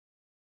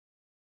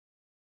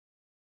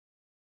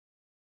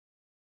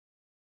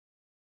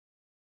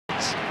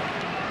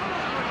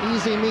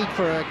Easy meat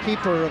for a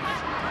keeper of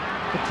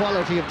the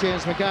quality of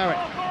James McGarry.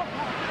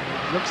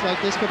 Looks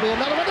like this could be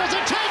another one. There's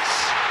a touch!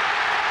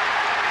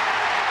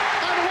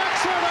 And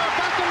Wexford are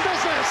back in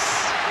business.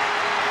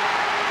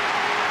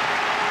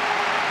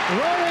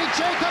 Rory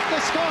Jacob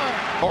the score.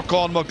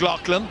 Orcon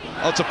McLaughlin.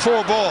 Oh, it's a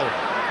poor ball.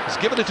 He's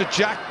given it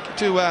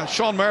to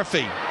Sean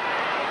Murphy.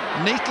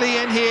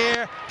 Neatly in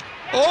here.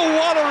 Oh,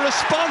 what a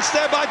response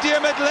there by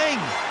Diarmuid Ling.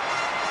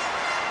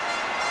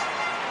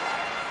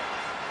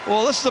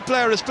 Well, this is a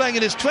player who's playing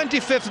in his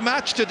 25th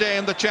match today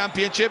in the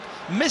championship.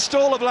 Missed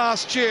all of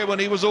last year when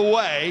he was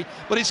away,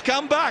 but he's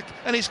come back,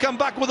 and he's come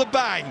back with a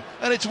bang.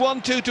 And it's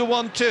 1-2 to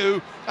 1-2,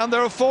 and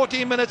there are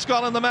 14 minutes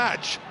gone in the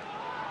match.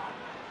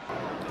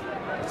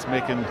 It's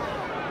making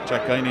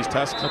Jack Guiney's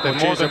task. They've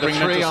more than the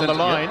three on the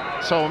line,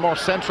 so a more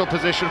central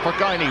position for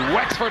Guiney.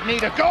 Wexford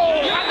need a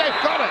goal, and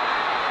they've got it!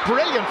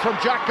 Brilliant from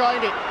Jack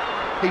Guiney.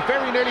 He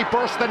very nearly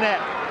burst the net.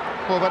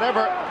 But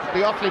whatever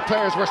the Offaly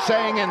players were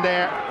saying in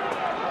there,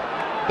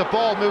 the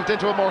ball moved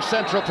into a more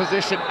central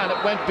position and it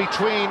went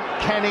between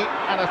Kenny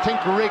and I think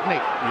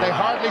Rigney. Yeah. They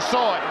hardly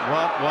saw it.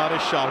 What a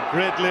shot.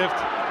 Great lift,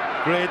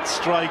 great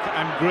strike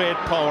and great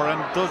power, and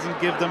doesn't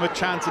give them a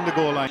chance in the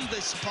goal line.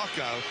 This puck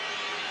out,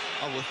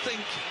 I will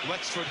think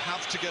Wexford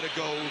have to get a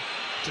goal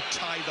to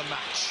tie the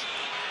match.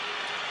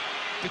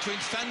 Between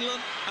Fenlon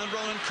and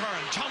Ronan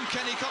Curran. Tom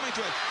Kenny coming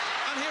to it.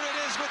 And here it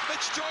is with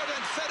Mitch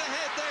Jordan fed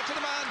ahead there to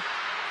the man.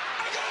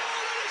 A goal,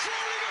 and it's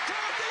Rory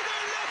McCarthy,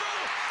 they're level.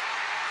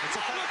 It's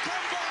a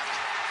comeback.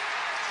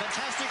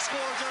 Fantastic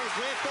score, Joe.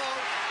 Great goal.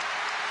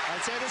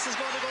 I'd say this is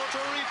going to go to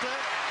a replay.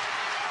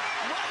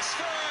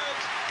 Wexford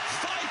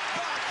fight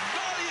back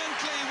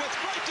valiantly with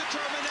great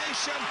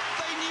determination.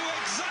 They knew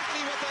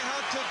exactly what they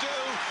had to do,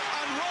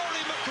 and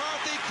Rory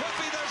McCarthy could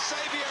be their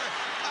saviour.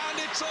 And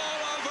it's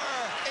all over.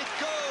 It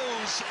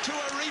goes to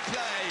a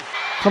replay.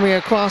 Coming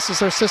across is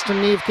her sister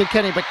Niamh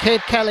Kilkenny, but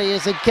Kate Kelly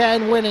is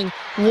again winning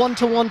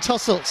 1-to-1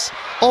 tussles.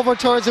 Over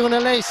towards Una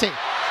Lacey.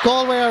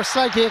 Galway are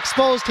slightly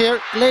exposed here.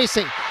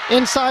 Lacey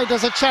inside,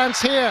 there's a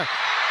chance here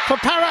for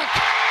Parrock.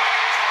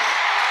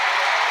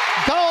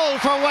 Goal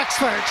for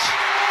Wexford.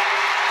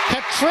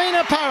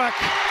 Katrina Parrock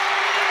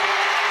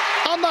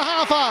on the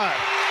half hour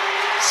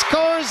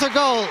scores a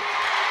goal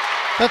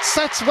that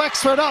sets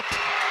Wexford up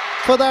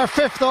for their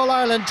 5th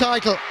All-Ireland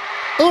title.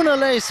 Una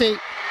Lacey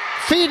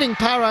feeding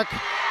Parrock,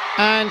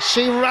 and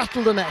she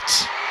rattled the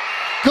net.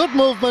 Good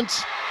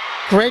movement,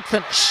 great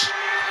finish.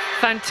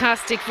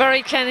 Fantastic,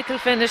 very clinical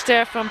finish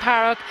there from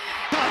Parrock.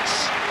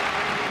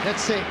 Let's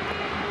see.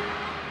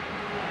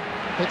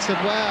 Hits it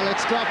well,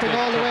 it's dropping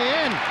all the way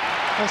in.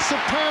 A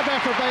superb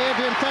effort by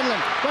Adrian Fenlon.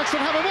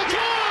 Wexford have a win. Oh,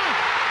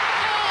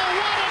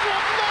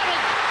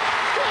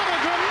 what a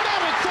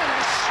dramatic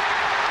finish.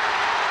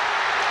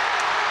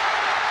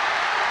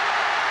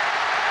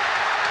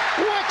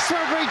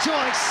 Wexford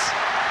rejoice.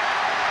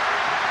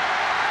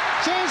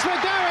 James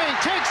McGarry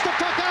takes the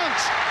puck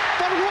out,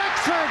 but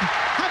Wexford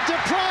have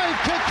deprived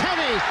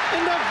Kilkenny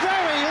in the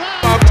very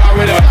last.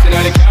 With us, in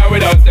the car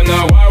with us, them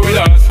not war with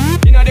us.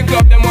 In the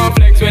club, them want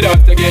flex with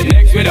us. To get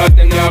next with us,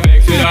 them not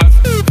vex with us.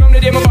 From the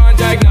day my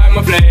bond, I ignite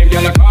my flame.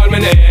 Girl, I call my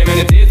name and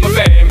it is my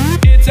fame.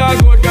 It's all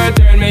good, girl,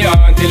 turn me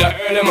on till I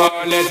earn them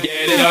on. Let's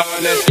get it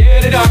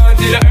on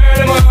till I earn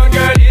them on.